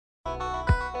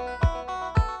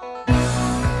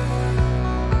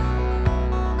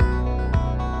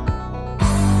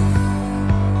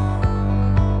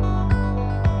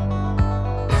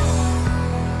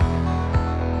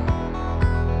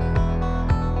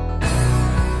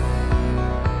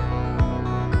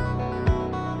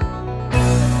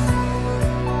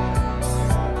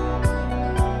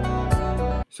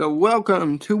So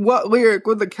welcome to What Lyric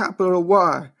with a capital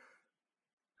Y.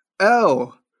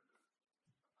 L.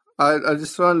 I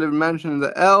just wanted to mention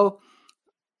the L.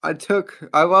 I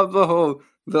love the whole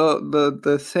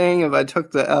the saying of I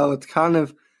took the L. It's kind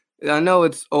of, I know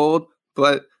it's old,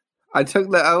 but I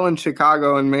took the L in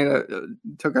Chicago and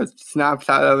took a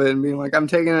snapshot of it and being like, I'm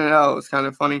taking an L. It's kind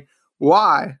of funny.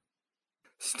 Y.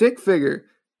 Stick figure.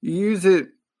 You use it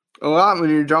a lot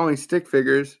when you're drawing stick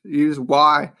figures. You use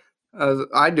Y, as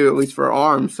I do, at least for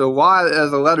arms. So Y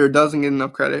as a letter doesn't get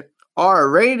enough credit. R,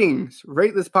 ratings.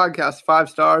 Rate this podcast 5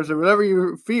 stars or whatever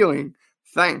you're feeling.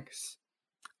 Thanks.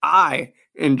 I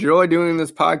enjoy doing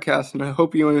this podcast, and I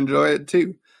hope you enjoy it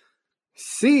too.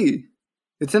 C,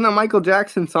 it's in a Michael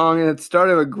Jackson song, and it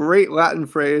started a great Latin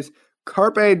phrase,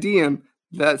 Carpe Diem,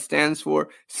 that stands for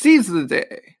seize the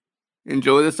day.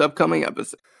 Enjoy this upcoming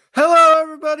episode. Hello,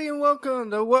 everybody, and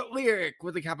welcome to What Lyric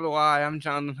with a capital Y. I'm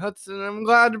Jonathan Hudson, and I'm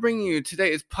glad to bring you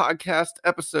today's podcast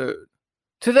episode.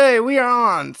 Today, we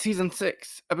are on Season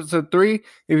 6, Episode 3.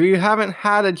 If you haven't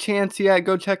had a chance yet,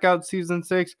 go check out Season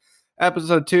 6,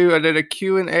 Episode 2. I did a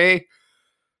Q&A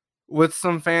with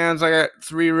some fans. I got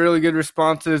 3 really good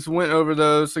responses. Went over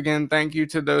those. Again, thank you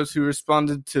to those who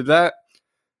responded to that.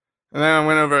 And then I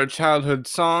went over a childhood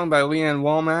song by Leanne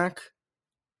Womack.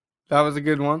 That was a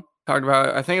good one. Talked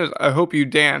about, I think it was I Hope You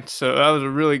Dance. So that was a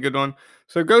really good one.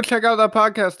 So go check out that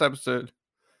podcast episode.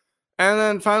 And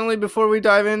then finally, before we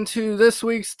dive into this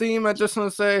week's theme, I just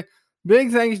want to say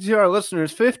big thank you to our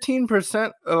listeners.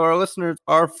 15% of our listeners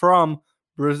are from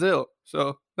Brazil.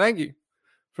 So thank you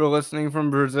for listening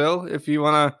from Brazil. If you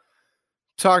want to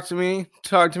talk to me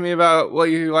about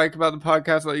what you like about the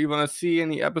podcast, what you want to see in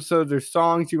the episodes or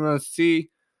songs you want to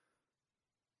see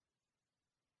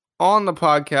on the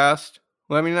podcast,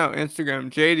 let me know. Instagram,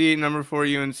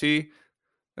 JD4UNC.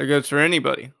 That goes for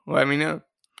anybody. Let me know.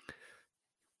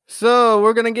 So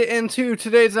we're going to get into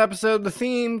today's episode. The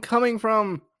theme coming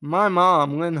from my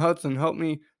mom, Lynn Hudson, helped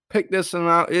me pick this one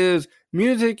out, is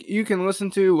music you can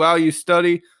listen to while you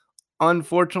study.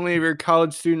 Unfortunately, if you're a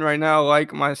college student right now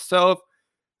like myself,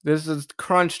 this is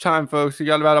crunch time, folks. You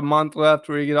got about a month left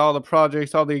where you get all the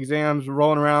projects, all the exams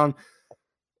rolling around.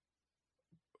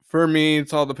 For me,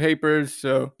 it's all the papers.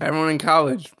 So everyone in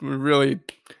college, we're really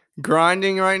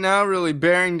grinding right now, really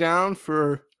bearing down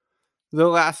for the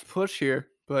last push here.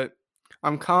 But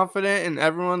I'm confident in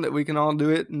everyone that we can all do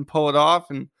it and pull it off.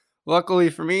 And luckily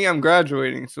for me, I'm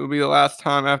graduating. So it'll be the last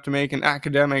time I have to make an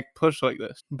academic push like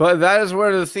this. But that is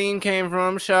where the theme came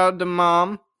from. Shout out to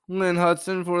Mom, Lynn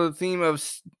Hudson, for the theme of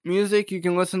music you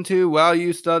can listen to while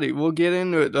you study. We'll get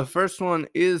into it. The first one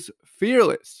is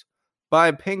Fearless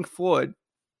by Pink Floyd.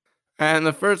 And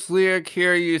the first lyric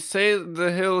here, you say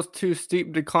the hill's too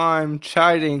steep to climb,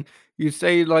 chiding. You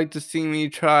say you'd like to see me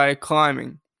try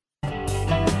climbing. You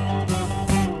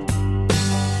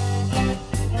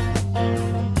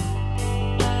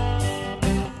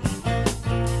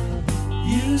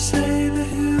say the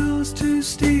hill's too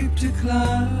steep to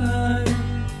climb.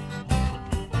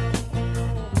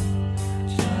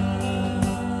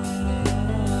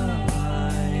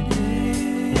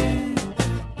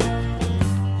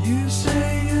 You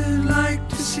say you'd like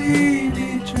to see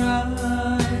me try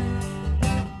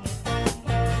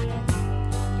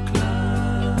climbing.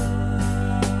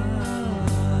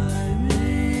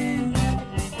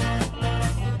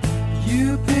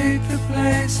 You pick the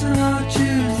place and I'll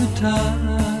choose the time.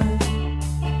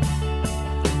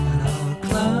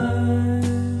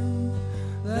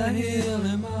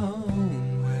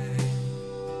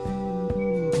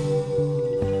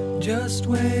 Just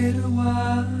wait a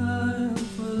while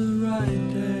for the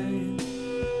right day.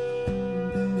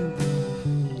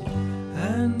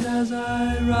 And as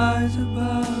I rise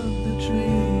above the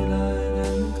tree line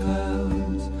and the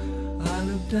clouds, I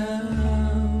look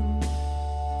down,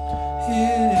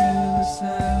 hear the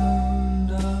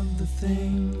sound of the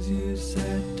things you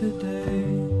said today.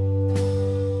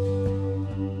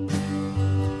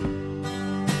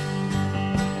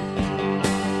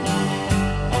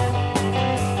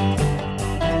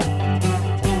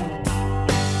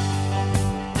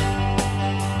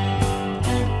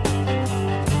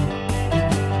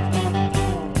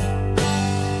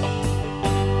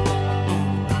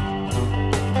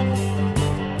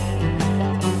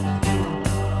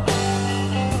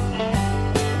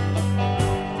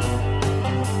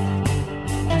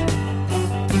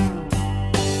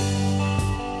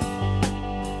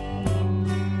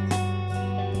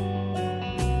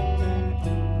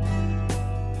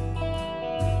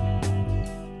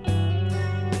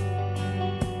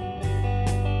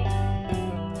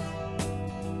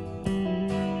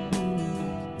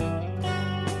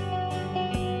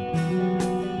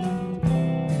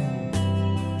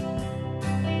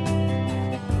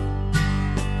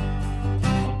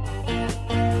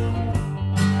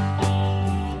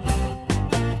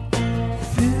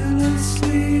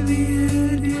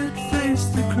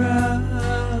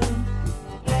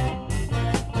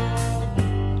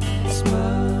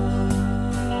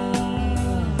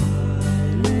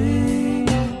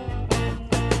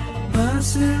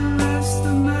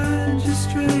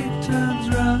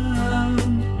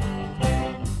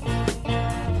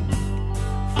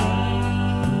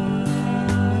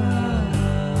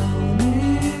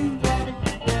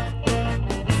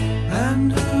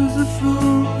 And who's the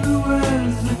fool who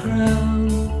wears the crown?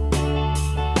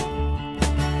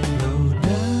 Go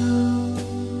down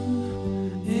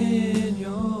in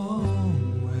your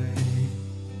own way.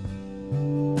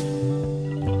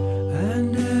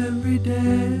 And every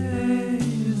day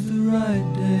is the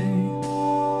right day.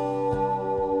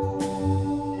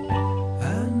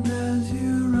 And as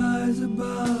you rise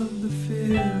above the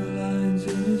fear lines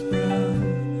in his brow,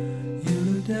 you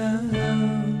look down,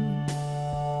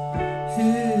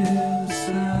 hear the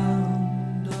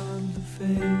sound of the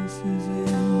faces in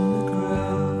the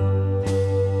crowd.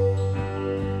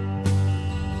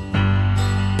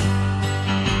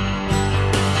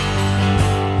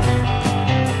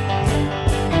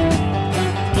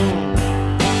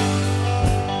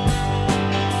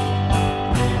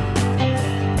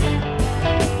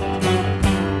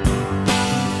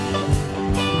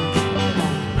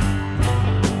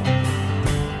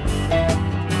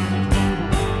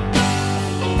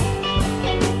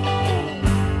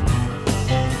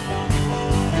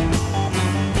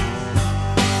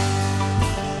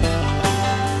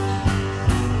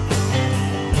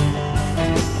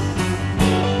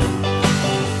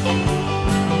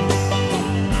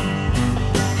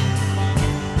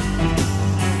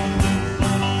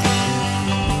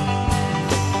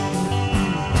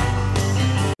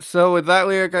 So with that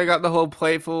lyric, I got the whole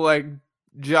playful, like,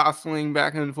 jostling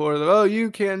back and forth. Oh, you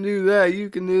can't do that. You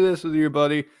can do this with your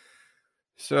buddy.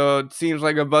 So it seems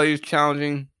like a buddy's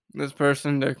challenging this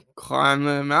person to climb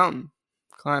the mountain,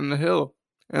 climb the hill.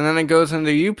 And then it goes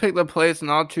into, you pick the place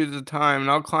and I'll choose the time, and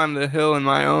I'll climb the hill in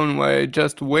my own way.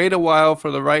 Just wait a while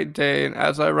for the right day, and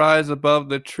as I rise above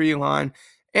the tree line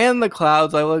and the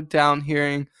clouds, I look down,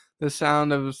 hearing the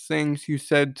sound of things you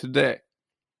said today.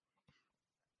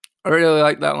 I really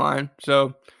like that line.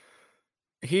 So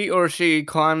he or she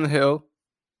climbed the hill.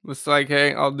 It's like,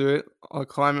 hey, I'll do it. I'll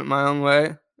climb it my own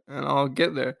way, and I'll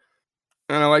get there.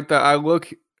 And I like that. I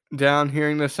look down,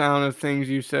 hearing the sound of things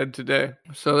you said today.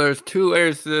 So there's two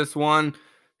layers to this. One,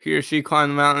 he or she climbed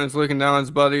the mountain, is looking down at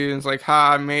his buddy, and it's like,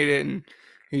 ha, I made it. And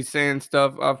he's saying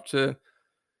stuff up to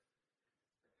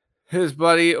his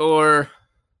buddy. Or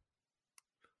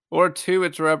two,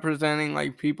 it's representing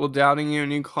like people doubting you,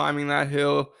 and you climbing that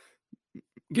hill,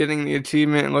 getting the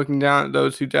achievement, and looking down at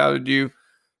those who doubted you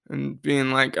and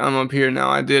being like, I'm up here now,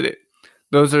 I did it.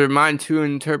 Those are my two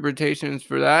interpretations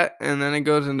for that. And then it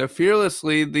goes into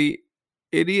fearlessly, the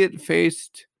idiot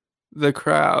faced the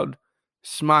crowd,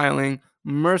 smiling.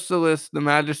 Merciless, the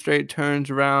magistrate turns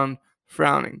around,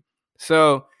 frowning.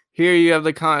 So here you have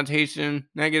the connotation,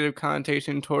 negative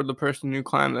connotation toward the person who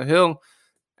climbed the hill.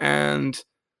 And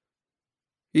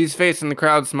he's facing the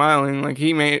crowd, smiling, like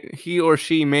he or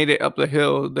she made it up the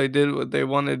hill. They did what they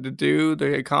wanted to do.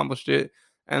 They accomplished it.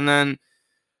 And then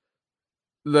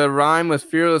the rhyme with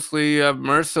fearlessly of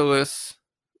merciless,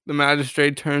 the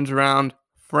magistrate turns around,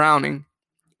 frowning.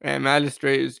 And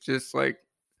magistrate is just like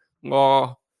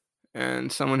law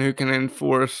and someone who can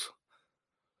enforce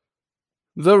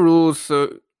the rules.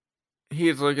 So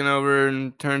he's looking over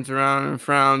and turns around and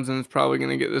frowns, and is probably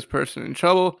going to get this person in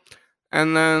trouble.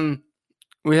 And then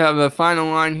we have the final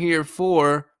line here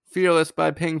for Fearless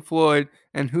by Pink Floyd.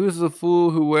 And who's the fool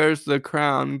who wears the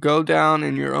crown? Go down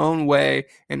in your own way,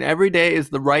 and every day is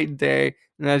the right day.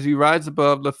 And as you rise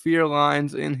above the fear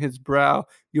lines in his brow,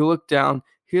 you look down,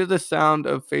 hear the sound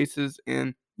of faces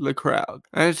in the crowd.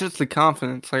 And it's just the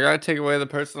confidence. Like, I take away the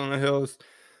person on the hill is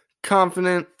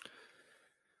confident,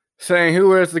 saying, who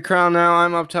wears the crown now?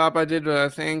 I'm up top. I did what I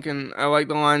think. And I like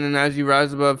the line, and as you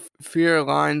rise above fear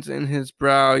lines in his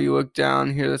brow, you look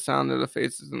down, hear the sound of the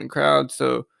faces in the crowd.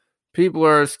 So people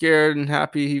are scared and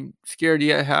happy, scared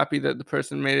yet happy that the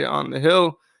person made it on the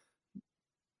hill.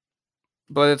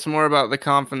 But it's more about the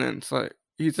confidence. Like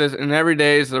he says, and every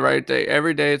day is the right day.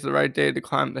 Every day is the right day to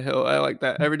climb the hill. I like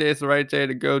that. Every day is the right day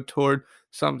to go toward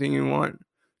something you want.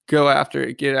 Go after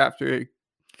it. Get after it.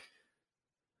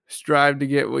 Strive to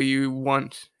get what you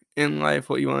want in life,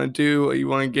 what you want to do, what you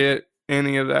want to get,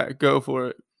 any of that. Go for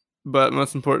it. But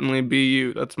most importantly, be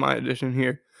you. That's my addition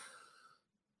here.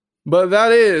 But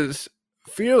that is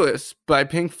Fearless by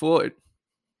Pink Floyd.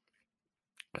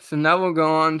 So now we'll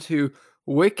go on to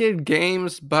Wicked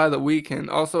Games by The Weeknd.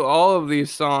 Also, all of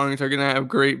these songs are going to have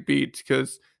great beats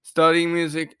because studying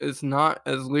music is not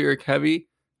as lyric heavy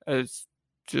as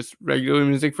just regular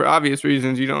music for obvious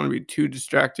reasons. You don't want to be too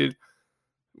distracted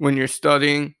when you're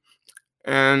studying.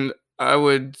 And I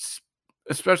would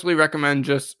especially recommend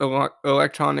just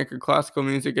electronic or classical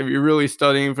music. If you're really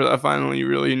studying for that final, you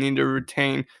really need to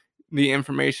retain the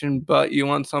information, but you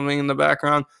want something in the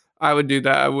background, I would do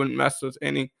that. I wouldn't mess with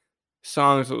any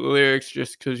songs with lyrics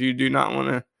just because you do not want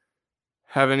to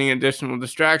have any additional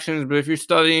distractions. But if you're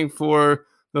studying for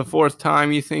the fourth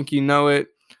time, you think you know it,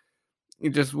 you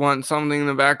just want something in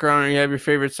the background, or you have your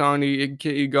favorite song to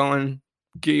get you going,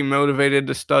 get you motivated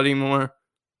to study more,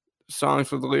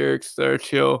 songs with lyrics that are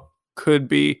chill could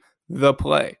be the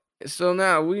play. So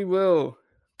now we will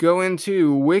go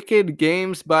into Wicked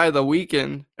Games by The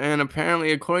Weeknd. And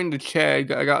apparently, according to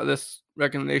Chegg, I got this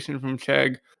recommendation from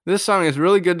Chegg, this song is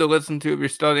really good to listen to if you're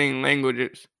studying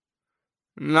languages.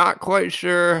 Not quite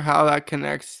sure how that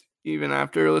connects even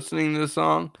after listening to the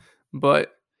song,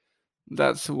 but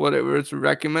that's what it was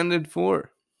recommended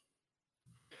for.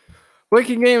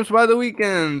 Wicked Games by The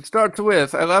Weeknd starts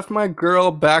with, I left my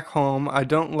girl back home, I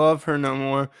don't love her no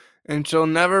more, and she'll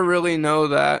never really know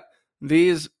that.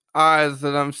 These eyes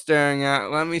that I'm staring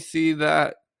at, let me see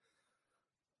that.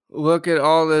 Look at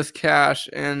all this cash,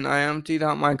 and I emptied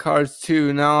out my cards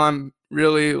too. Now I'm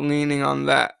really leaning on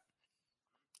that.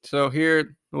 So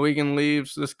here, The Weeknd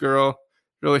leaves this girl,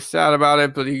 really sad about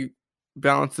it, but he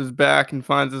bounces back and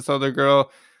finds this other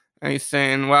girl, and he's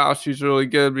saying, wow, she's really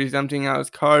good, but he's emptying out his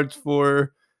cards for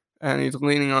her, and he's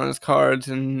leaning on his cards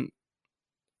and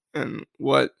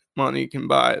what money can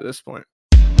buy at this point.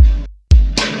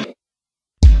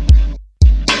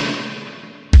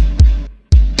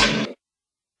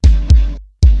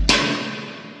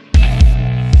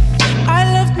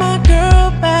 I left my girl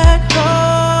back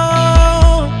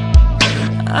home.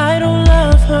 I don't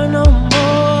love her no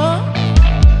more,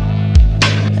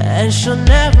 and she'll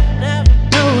never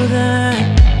know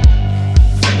that.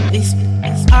 These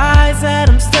eyes that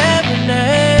I'm staring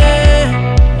at,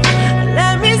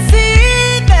 let me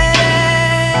see that.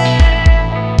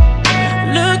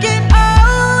 Look at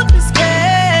all this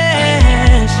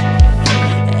cash,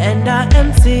 and I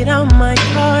emptied out my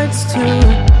cards too.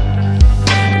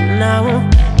 Now I'm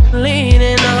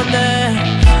leaning on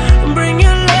that. Bring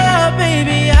your love,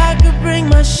 baby, I could bring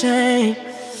my shame.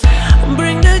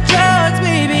 Bring the drugs,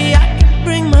 baby, I could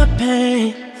bring my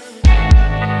pain.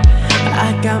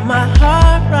 I got my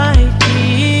heart right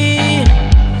here,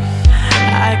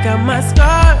 I got my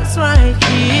scars right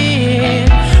here.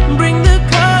 Bring the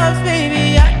cups,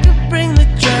 baby, I could bring the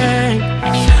drink.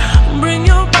 Bring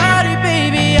your body,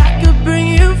 baby, I could bring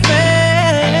you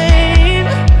fame.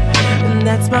 And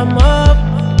that's my mug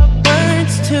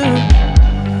words too.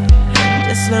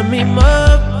 Just let me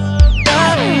mug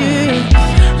you.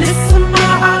 Listen, ma,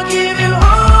 I'll give you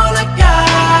all I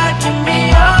got. Give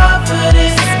me all for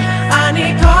this. I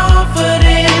need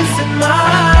confidence in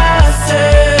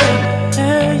myself.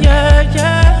 Yeah, yeah,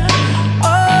 yeah. Oh,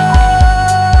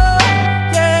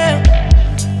 yeah.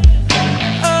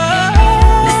 Oh.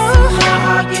 Listen, ma,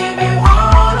 I'll give you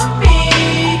all of me.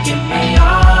 Give me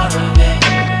all of it.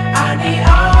 I need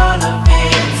all of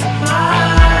it to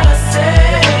myself.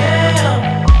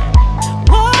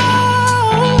 Whoa,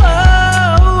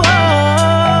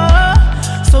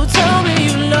 so tell me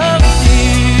you love me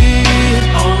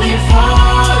only for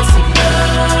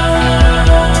tonight,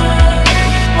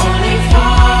 only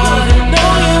for, even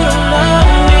though you don't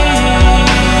love me.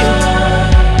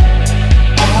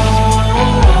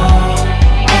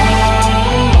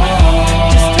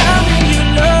 Just tell me you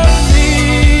love me.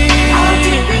 I'll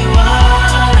give you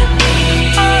all I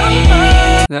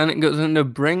need. Then it goes into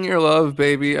Bring Your Love,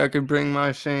 Baby, I Could Bring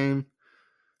My Shame.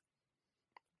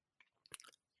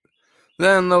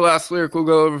 Then the last lyric we'll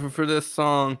go over for this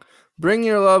song. Bring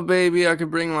your love, baby, I could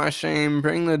bring my shame.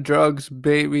 Bring the drugs,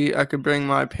 baby, I could bring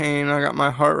my pain. I got my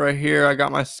heart right here, I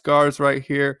got my scars right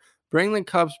here. Bring the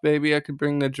cups, baby, I could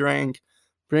bring the drink.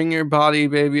 Bring your body,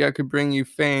 baby, I could bring you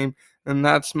fame. And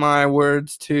that's my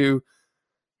words too.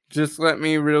 Just let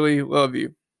me really love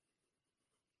you.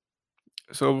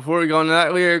 So before we go into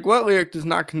that lyric, what lyric does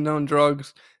not condone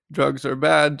drugs? Drugs are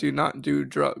bad, do not do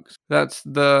drugs. That's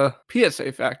the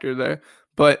PSA factor there.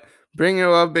 But bring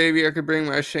your love, baby, I could bring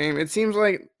my shame. It seems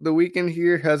like The Weeknd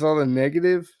here has all the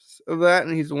negatives of that,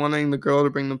 and he's wanting the girl to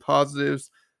bring the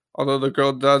positives. Although the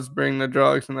girl does bring the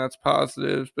drugs, and that's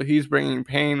positives. But he's bringing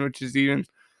pain, which is even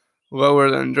lower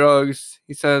than drugs.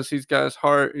 He says he's got his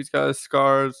heart, he's got his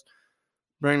scars.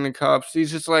 Bring the cups.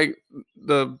 He's just like,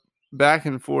 the back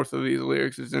and forth of these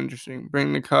lyrics is interesting.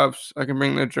 Bring the cups, I can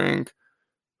bring the drink.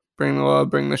 Bring the love,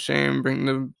 bring the shame, bring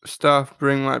the stuff,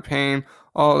 bring my pain.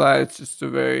 All that, it's just a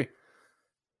very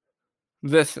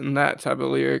this and that type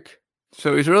of lyric.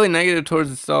 So he's really negative towards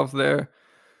himself there.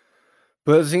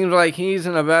 But it seems like he's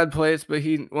in a bad place, but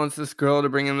he wants this girl to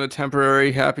bring him the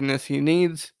temporary happiness he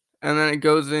needs. And then it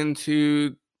goes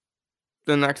into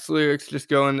the next lyrics, just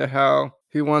go into how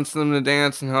he wants them to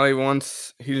dance and how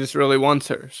he just really wants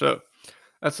her. So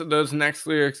that's what those next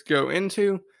lyrics go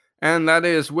into. and that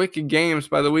is Wicked Games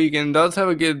by The Weeknd. It does have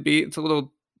a good beat. It's a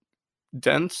little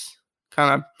dense,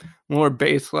 kind of more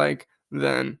bass-like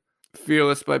than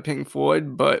Fearless by Pink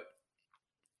Floyd, but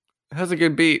it has a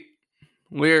good beat.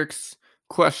 Lyrics,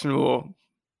 questionable,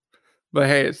 but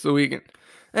hey, it's The Weeknd.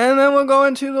 And then we'll go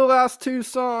into the last two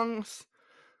songs.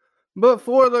 But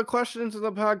for the questions of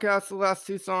the podcast, the last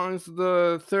two songs,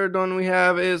 the third one we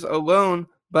have is Alone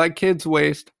by Kids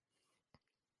Waste.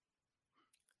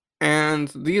 And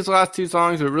these last two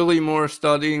songs are really more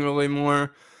studying, really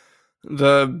more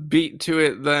the beat to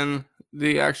it than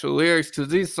the actual lyrics, because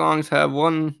these songs have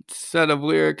one set of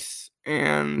lyrics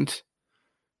and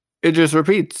it just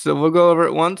repeats. So we'll go over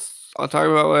it once. I'll talk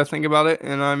about what I think about it,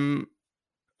 and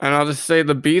I'll just say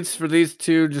the beats for these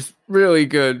two just really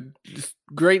good. Just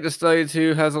great to study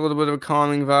to, has a little bit of a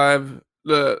calming vibe.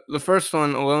 The first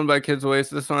one, Alone by Kids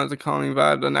Waste, this one has a calming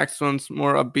vibe. The next one's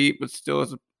more upbeat, but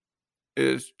still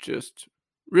is just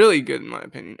really good in my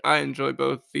opinion. I enjoy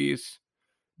both these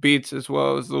beats as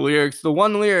well as the lyrics. The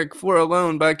one lyric for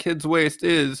Alone by Kids Waste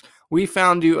is, "We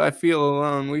found you, I feel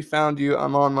alone. We found you,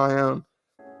 I'm on my own."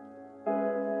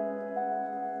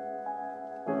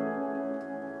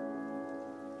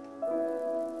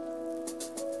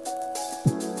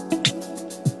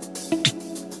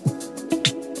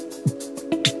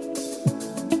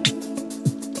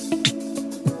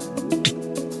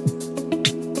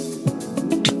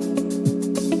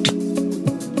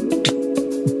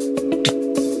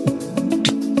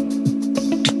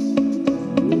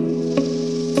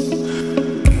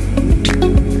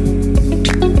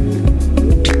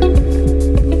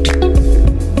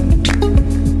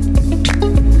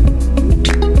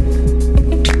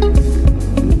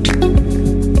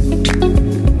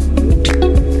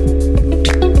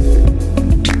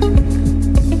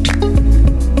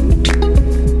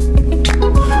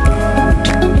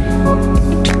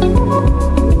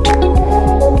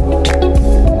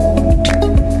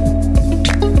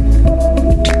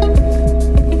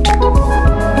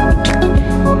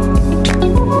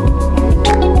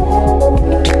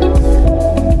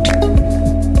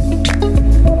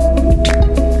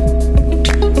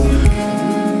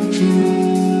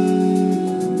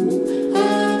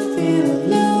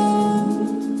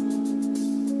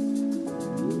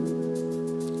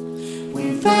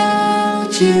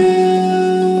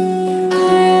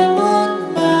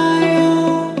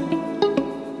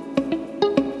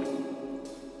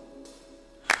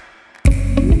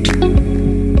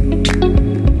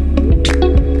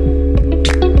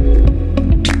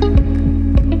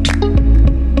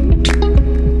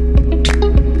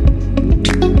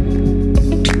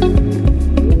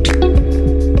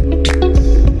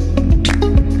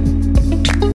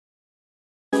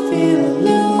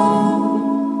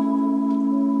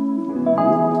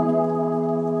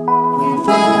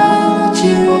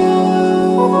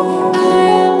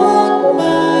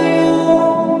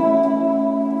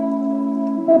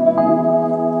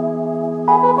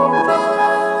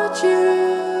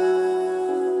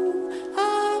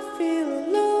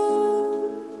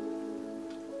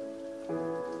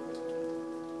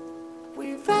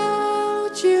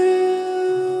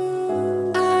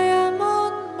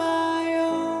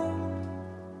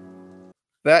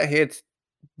 That hits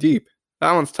deep.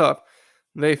 That one's tough.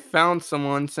 They found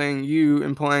someone saying you,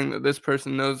 implying that this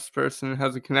person knows this person,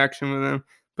 has a connection with him,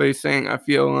 but he's saying, I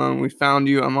feel alone. We found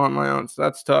you. I'm on my own. So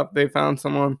that's tough. They found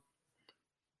someone,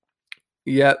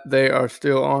 yet they are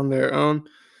still on their own.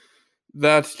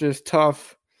 That's just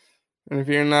tough. And if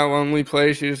you're in that lonely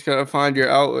place, you just got to find your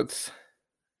outlets.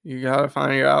 You got to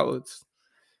find your outlets.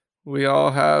 We all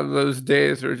have those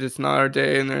days where it's just not our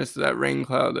day, and there's that rain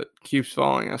cloud that keeps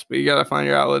following us. But you got to find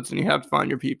your outlets, and you have to find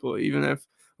your people. Even if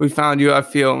we found you, I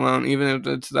feel alone. Even if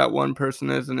it's that one person,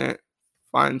 isn't it?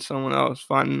 Find someone else.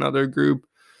 Find another group.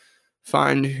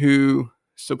 Find who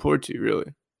supports you,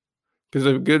 really. Because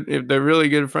if they're really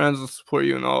good friends, they'll support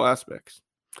you in all aspects.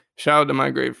 Shout out to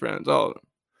my great friends, all of them.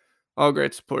 All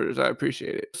great supporters. I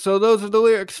appreciate it. So those are the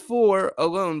lyrics for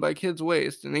Alone by Kids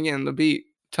Waste. And again, the beat,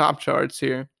 top charts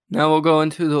here. Now we'll go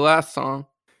into the last song.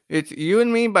 It's You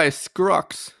and Me by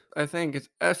Skrux. I think it's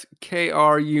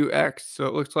Skrux, so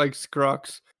it looks like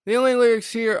Skrux. The only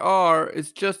lyrics here are,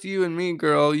 it's just you and me,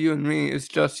 girl, you and me, it's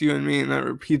just you and me, and that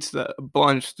repeats that a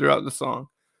bunch throughout the song.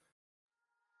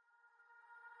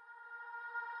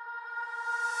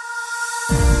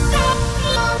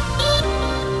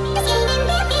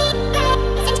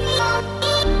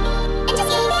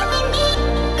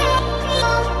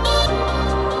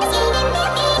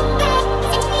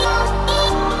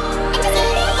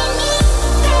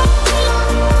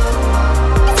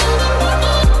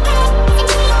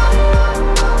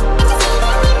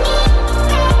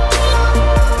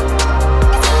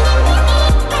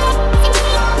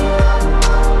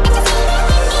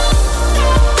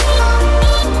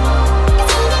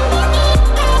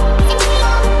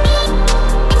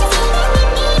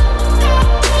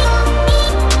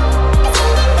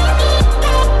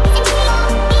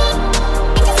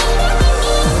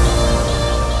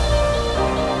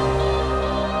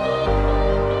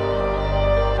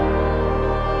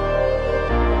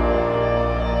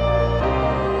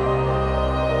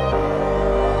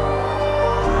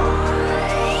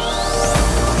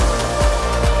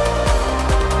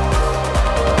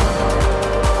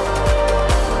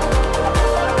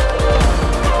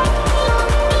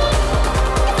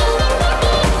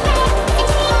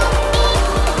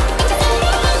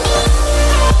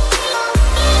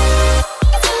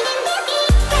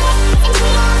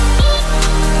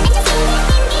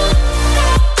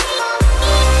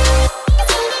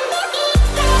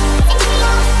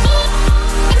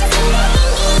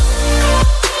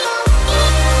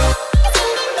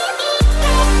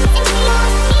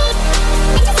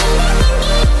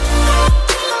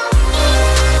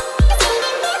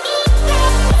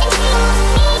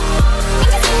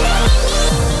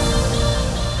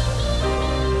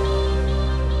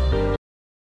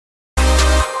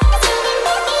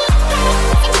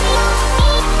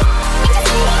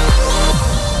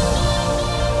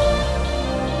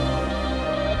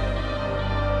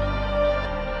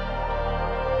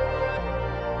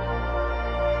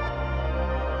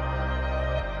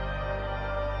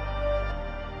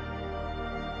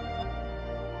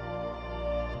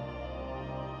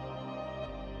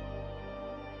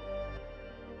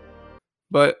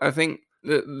 But I think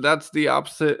that's the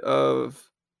opposite of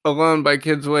Alone by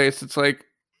Kids Waste. It's like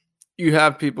you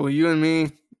have people, you and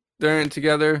me, they're in it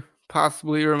together,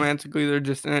 possibly romantically, they're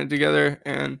just in it together,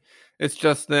 and it's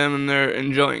just them and they're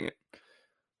enjoying it.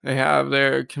 They have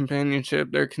their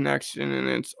companionship, their connection, and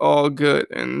it's all good.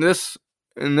 And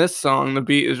in this song, the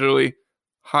beat is really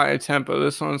high tempo.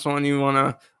 This one's one you want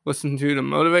to listen to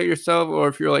motivate yourself, or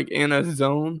if you're like in a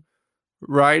zone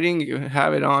writing, you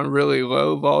have it on really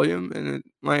low volume, and it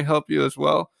might help you as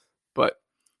well. But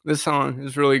this song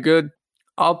is really good.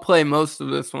 I'll play most of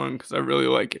this one because I really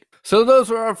like it. So those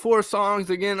were our 4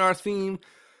 songs. Again, our theme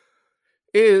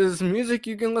is music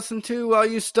you can listen to while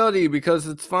you study because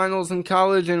it's finals in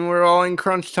college and we're all in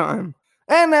crunch time.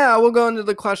 And now we'll go into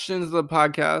the questions of the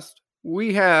podcast.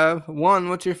 We have 1,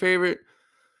 what's your favorite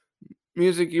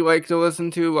music you like to listen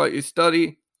to while you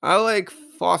study? I like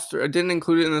Foster. I didn't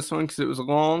include it in this one because it was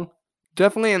long.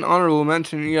 Definitely an honorable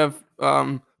mention. You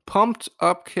have Pumped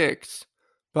Up Kicks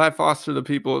by Foster the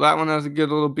People. That one has a good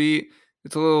little beat.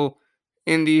 It's a little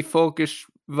indie folkish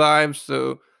vibe,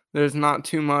 so there's not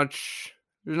too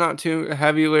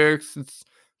heavy lyrics. It's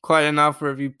quite enough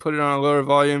where if you put it on a lower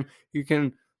volume, you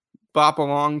can bop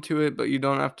along to it, but you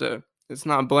don't have to. It's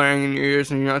not blaring in your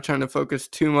ears and you're not trying to focus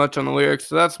too much on the lyrics.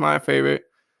 So that's my favorite.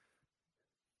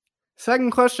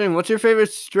 Second question, what's your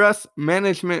favorite stress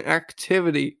management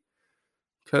activity?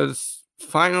 Because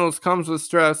finals comes with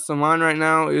stress. So mine right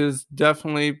now is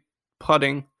definitely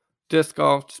putting, disc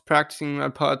golf, just practicing my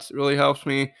putts. It really helps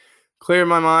me clear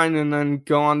my mind and then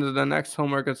go on to the next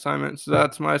homework assignment. So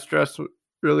that's my stress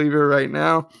reliever right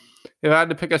now. If I had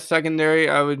to pick a secondary,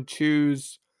 I would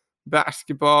choose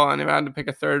basketball. And if I had to pick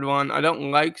a third one, I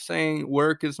don't like saying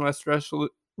work is my stress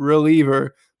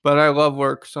reliever, but I love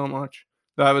work so much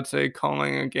that I would say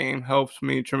calling a game helps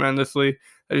me tremendously.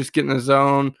 I just get in the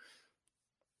zone,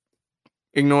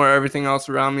 ignore everything else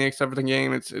around me except for the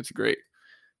game. It's great.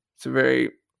 It's a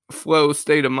very flow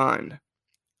state of mind.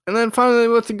 And then finally,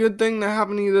 what's a good thing that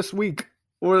happened to you this week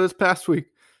or this past week?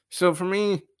 So for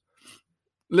me,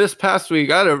 this past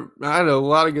week, I had a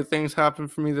lot of good things happen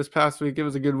for me this past week. It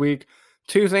was a good week.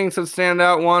 2 things that stand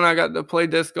out. 1, I got to play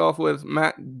disc golf with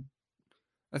Matt.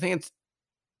 I think it's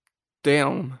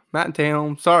Dale. Matt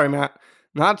Dale. Sorry, Matt.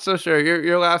 Not so sure.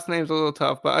 Your last name's a little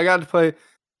tough, but I got to play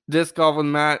disc golf with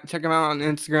Matt. Check him out on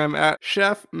Instagram at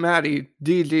Chef Matty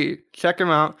DD. Check him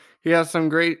out. He has some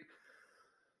great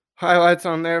highlights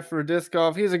on there for disc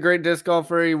golf. He's a great disc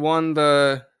golfer. He won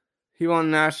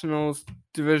Nationals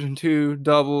Division 2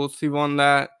 doubles. He won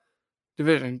that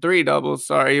Division 3 doubles.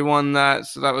 Sorry, he won that,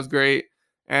 so that was great.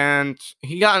 And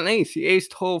he got an ace. He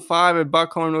aced hole 5 at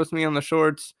Buckhorn with me on the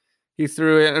shorts. He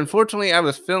threw it. Unfortunately, I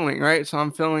was filming, right? So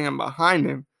I'm filming. I'm behind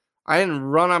him. I didn't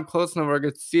run up close enough where I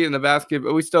could see it in the basket,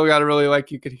 but we still got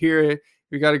it you could hear it.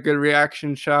 We got a good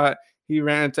reaction shot. He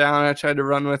ran it down. I tried to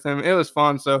run with him. It was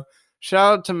fun. So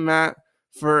shout out to Matt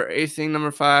for acing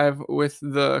number 5 with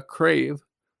the Crave.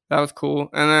 That was cool.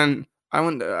 And then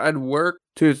I'd work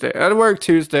Tuesday.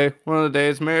 One of the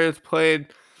days. Meredith played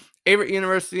Averett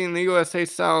University in the USA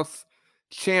South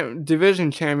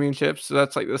Division Championships. So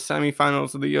that's like the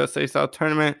semifinals of the USA South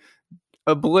tournament.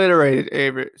 Obliterated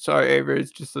Averett. Sorry, Averett,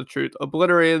 it's just the truth.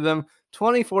 Obliterated them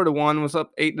 24-1, was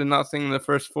up 8-0 in the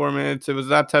first 4 minutes. It was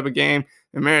that type of game.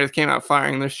 And Meredith came out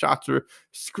firing. Their shots were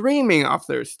screaming off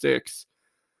their sticks.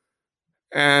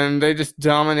 And they just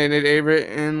dominated Averett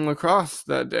in lacrosse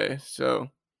that day. So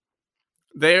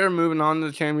they're moving on to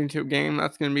the championship game.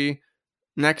 That's going to be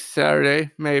next Saturday,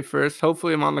 May 1st.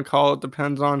 Hopefully I'm on the call. It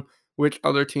depends on which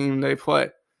other team they play.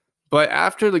 But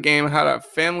after the game, I had a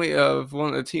family of one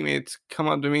of the teammates come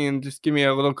up to me and just give me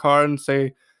a little card and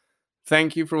say,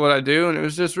 thank you for what I do. And it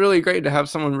was just really great to have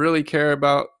someone really care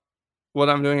about what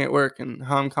I'm doing at work and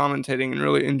how I'm commentating and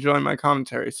really enjoying my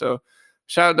commentary. So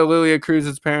shout out to Lilia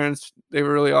Cruz's parents. They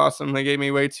were really awesome. They gave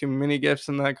me way too many gifts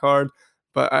in that card,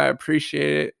 but I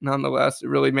appreciate it nonetheless. It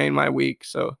really made my week.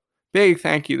 So big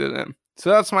thank you to them. So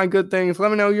that's my good things.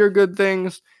 Let me know your good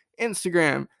things.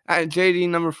 Instagram at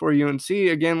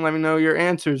JD4UNC. Again, let me know your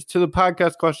answers to the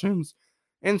podcast questions.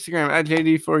 Instagram at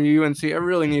JD4UNC. I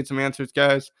really need some answers,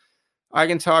 guys. I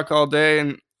can talk all day,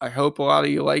 and I hope a lot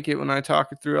of you like it when I talk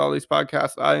through all these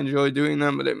podcasts. I enjoy doing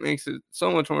them, but it makes it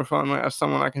so much more fun when I have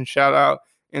someone I can shout out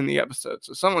in the episode.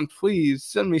 So someone please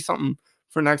send me something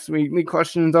for next week. The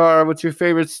questions are, what's your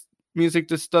favorite music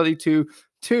to study to?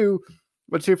 2,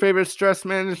 what's your favorite stress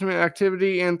management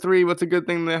activity? And 3, what's a good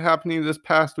thing that happened to you this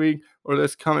past week or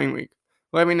this coming week?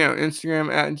 Let me know.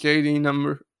 Instagram at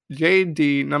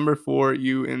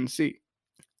JD4UNC.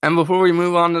 And before we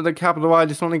move on to the capital Y, I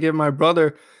just want to give my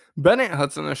brother Bennett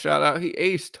Hudson a shout out. He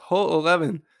aced hole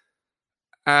 11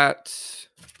 at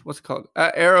what's it called?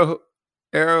 At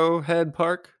Arrowhead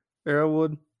Park,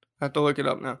 Arrowwood. I have to look it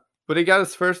up now. But he got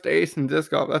his first ace in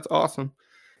disc golf. That's awesome.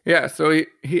 Yeah, so he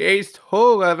aced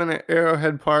hole 11 at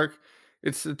Arrowhead Park.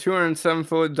 It's a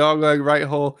 207-foot dogleg right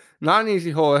hole. Not an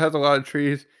easy hole. It has a lot of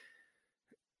trees.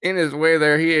 In his way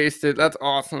there, he aced it. That's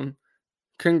awesome.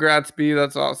 Congrats, B.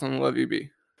 That's awesome. Love you, B.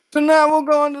 So now we'll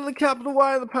go on to the capital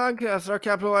Y of the podcast. Our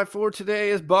capital Y for today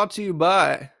is brought to you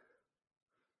by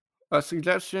a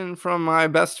suggestion from my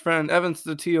best friend, Evan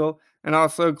Steele, and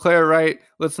also Claire Wright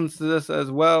listens to this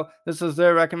as well. This is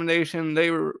their recommendation. They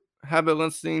have been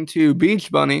listening to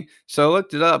Beach Bunny, so I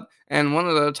looked it up, and one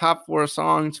of the top 4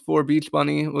 songs for Beach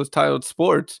Bunny was titled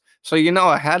Sports. So you know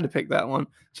I had to pick that one.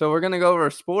 So we're going to go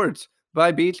over Sports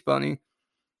by Beach Bunny.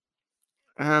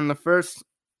 And the first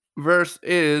verse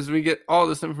is, we get all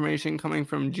this information coming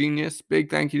from Genius.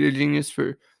 Big thank you to Genius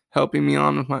for helping me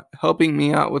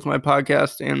out with my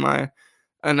podcast and my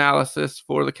analysis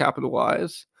for the capital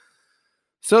Y's.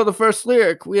 So the first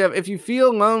lyric we have, if you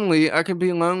feel lonely, I could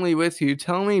be lonely with you.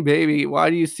 Tell me, baby, why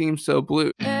do you seem so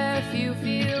blue? If you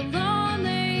feel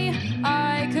lonely,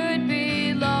 I could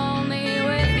be lonely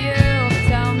with you.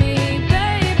 Tell me,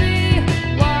 baby,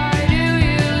 why do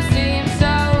you seem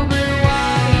so blue?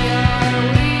 Why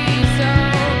are we so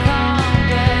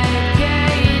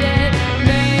complicated?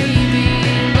 Maybe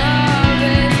love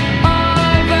is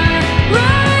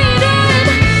overrated.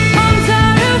 I'm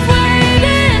tired of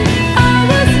waiting. I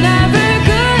was never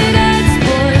good at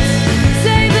sports.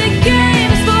 Save the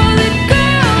games for the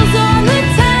girls on the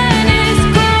tennis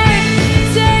court.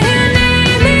 Say you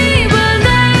need me, but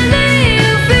lately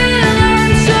you feel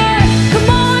unsure. Come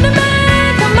on to me,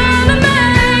 come on to me.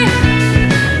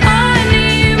 I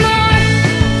need more.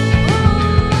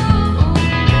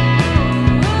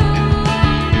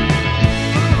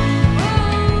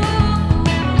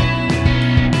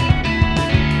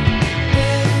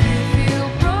 If you feel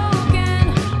broken,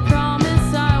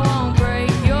 promise I won't break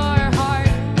your heart.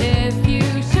 If you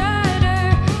shatter,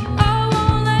 I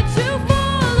won't let you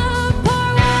fall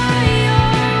apart. Why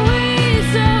are we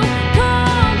so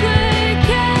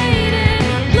complicated?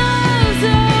 Love's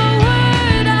a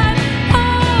word I've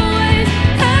always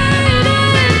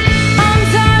hated. I'm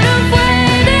tired of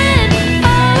waiting. I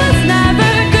was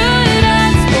never good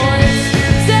at sports.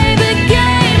 Save the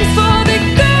games for the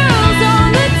girls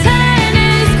on the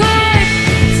tennis court.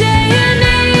 Say you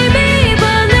need me,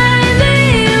 but lately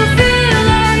you feel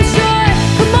unsure.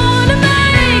 Come on to me,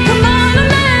 come on to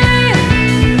me.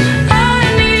 I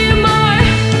need more.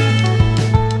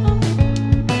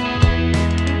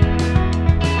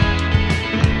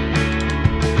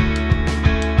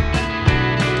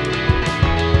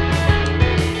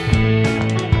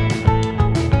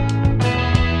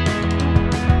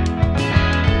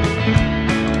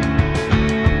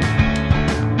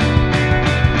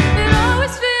 It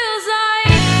always feels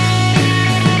like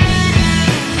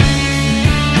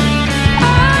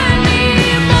I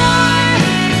need more.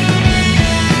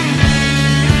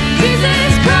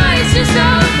 Jesus Christ, you're so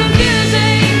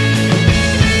confusing.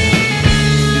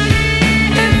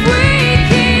 If we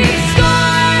keep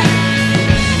score,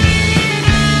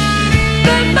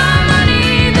 bet my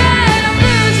money that I'm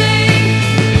losing.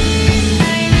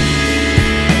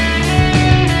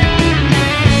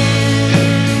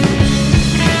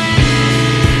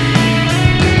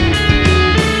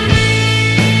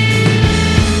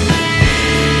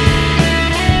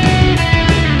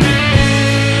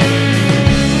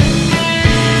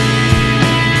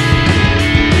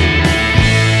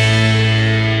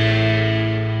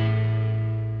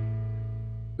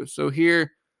 So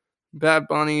here, Bad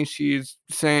Bunny, she's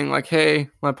saying like, hey,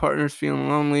 my partner's feeling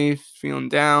lonely, feeling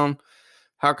down.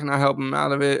 How can I help him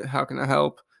out of it? How can I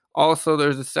help? Also,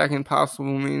 there's a second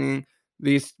possible meaning.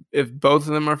 If both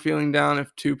of them are feeling down,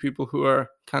 if two people who are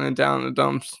kind of down in the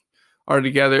dumps are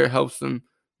together, it helps them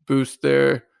boost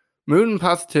their mood and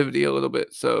positivity a little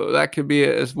bit. So that could be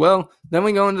it as well. Then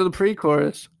we go into the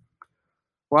pre-chorus.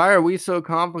 Why are we so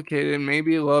complicated?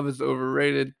 Maybe love is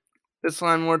overrated. This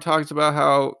line more talks about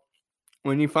how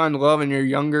when you find love and you're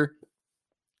younger,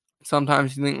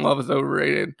 sometimes you think love is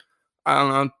overrated. I don't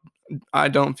know. I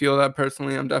don't feel that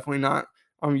personally. I'm definitely not.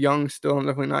 I'm young still. I'm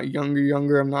definitely not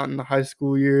younger. I'm not in the high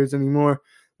school years anymore.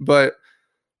 But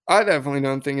I definitely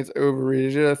don't think it's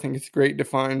overrated. I think it's great to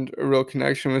find a real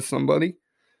connection with somebody.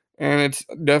 And it's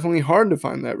definitely hard to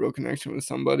find that real connection with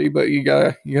somebody, but you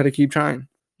gotta keep trying.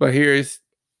 But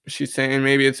she's saying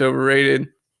maybe it's overrated.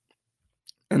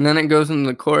 And then it goes into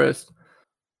the chorus.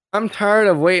 I'm tired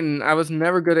of waiting. I was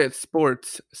never good at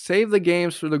sports. Save the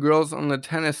games for the girls on the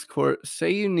tennis court.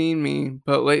 Say you need me,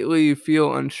 but lately you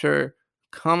feel unsure.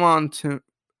 Come on to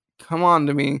come on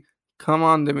to me, come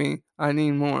on to me, I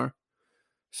need more.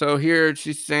 So here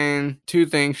she's saying two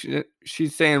things.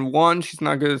 She's saying, one, she's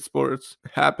not good at sports.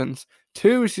 It happens.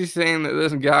 Two, she's saying that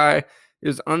this guy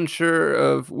is unsure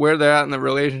of where they're at in the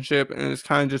relationship and is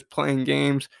kind of just playing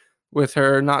games with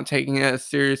her, not taking it as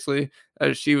seriously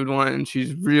as she would want, and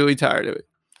she's really tired of it.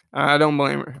 I don't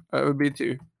blame her. I would be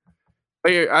too.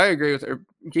 But yeah, I agree with her.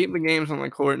 Keep the games on the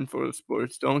court and for the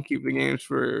sports. Don't keep the games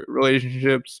for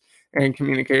relationships and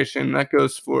communication. That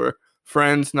goes for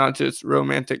friends, not just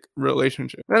romantic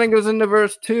relationships. Then it goes into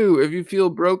verse 2. If you feel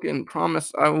broken,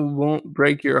 promise I won't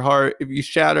break your heart. If you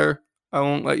shatter, I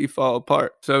won't let you fall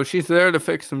apart. So she's there to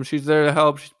fix them. She's there to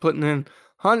help. She's putting in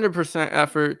 100%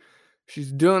 effort.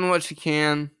 She's doing what she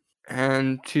can.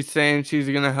 And she's saying she's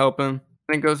going to help him.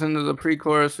 And it goes into the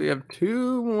pre-chorus. We have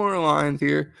two more lines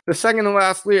here. The second to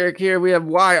last lyric here, we have,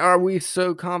 why are we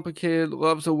so complicated?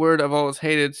 Love's a word I've always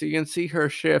hated. So you can see her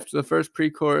shift. The first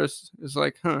pre-chorus is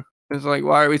like, It's like,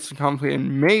 why are we so complicated?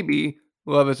 Maybe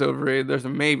love is overrated. There's a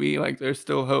maybe, like there's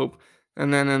still hope.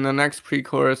 And then in the next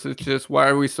pre-chorus, it's just, why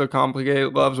are we so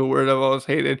complicated? Love's a word I've always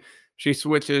hated. She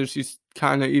switches. She's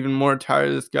kind of even more tired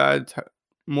of this guy,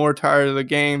 more tired of the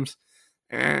games.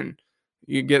 And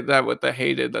you get that with the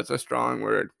hated. That's a strong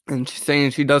word. And she's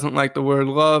saying she doesn't like the word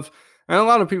love. And a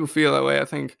lot of people feel that way. I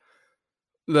think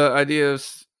the idea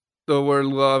is the word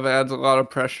love adds a lot of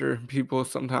pressure. People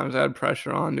sometimes add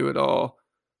pressure onto it all.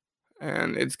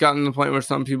 And it's gotten to the point where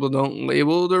some people don't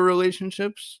label their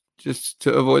relationships just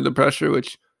to avoid the pressure,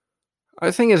 which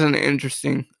I think is an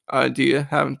interesting idea.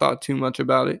 Haven't thought too much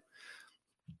about it.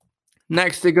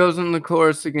 Next, it goes in the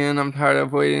chorus again. I'm tired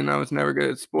of waiting. I was never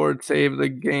good at sports. Save the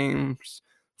games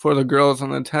for the girls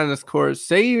on the tennis court.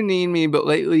 Say you need me, but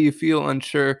lately you feel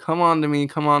unsure. Come on to me,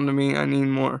 I need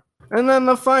more. And then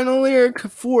the final lyric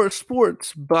for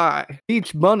Sports by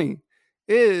Beach Bunny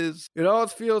is, it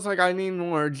always feels like I need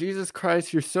more. Jesus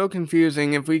Christ, you're so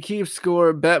confusing. If we keep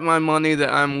score, bet my money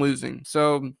that I'm losing.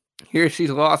 So here she's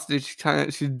lost it.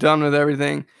 She's done with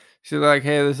everything. She's like,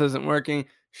 hey, this isn't working.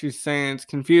 She's saying it's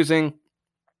confusing.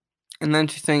 And then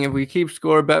she's saying, if we keep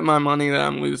score, bet my money that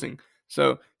I'm losing.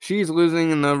 So she's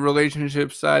losing in the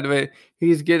relationship side of it.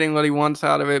 He's getting what he wants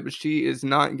out of it, but she is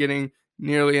not getting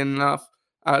nearly enough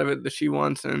out of it that she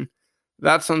wants. And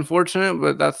that's unfortunate,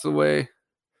 but that's the way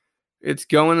it's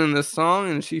going in this song,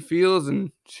 and she feels,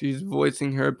 and she's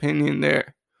voicing her opinion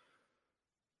there.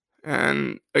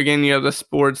 And again, you have the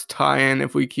sports tie-in.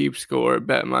 If we keep score,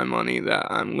 bet my money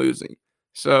that I'm losing.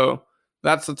 So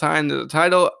that's the tie into the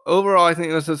title. Overall, I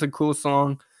think this is a cool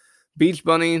song. Beach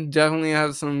Bunny definitely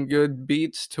has some good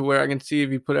beats to where I can see if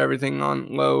you put everything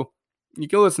on low, you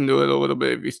can listen to it a little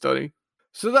bit if you study.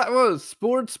 So that was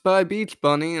Sports by Beach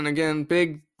Bunny. And again,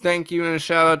 big thank you and a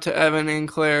shout out to Evan and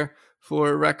Claire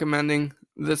for recommending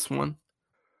this one.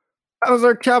 That was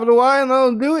our capital Y, and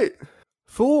that'll do it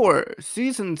for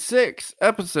season 6,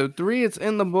 episode 3. It's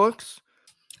in the books.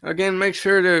 Again, make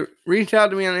sure to reach out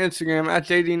to me on Instagram at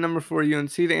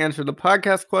JD4UNC to answer the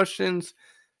podcast questions,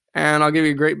 and I'll give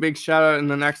you a great big shout out in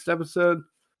the next episode.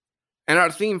 And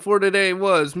our theme for today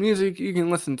was music you can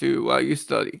listen to while you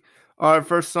study. Our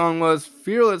first song was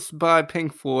Fearless by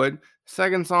Pink Floyd.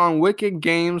 Second song, Wicked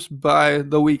Games by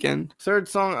The Weeknd. Third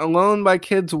song, Alone by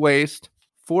Kids Waste.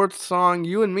 Fourth song,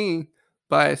 You and Me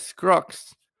by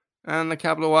Scruggs. And the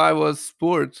capital Y was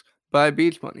Sports by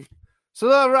Beach Bunny. So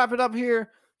that'll wrap it up here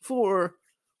for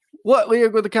What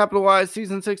Lyric with the capital Y,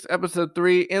 season 6, episode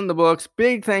 3 in the books.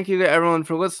 Big thank you to everyone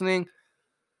for listening.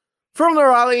 From the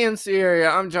Raleigh, NC area,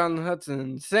 I'm John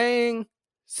Hudson saying,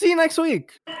 see you next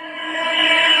week.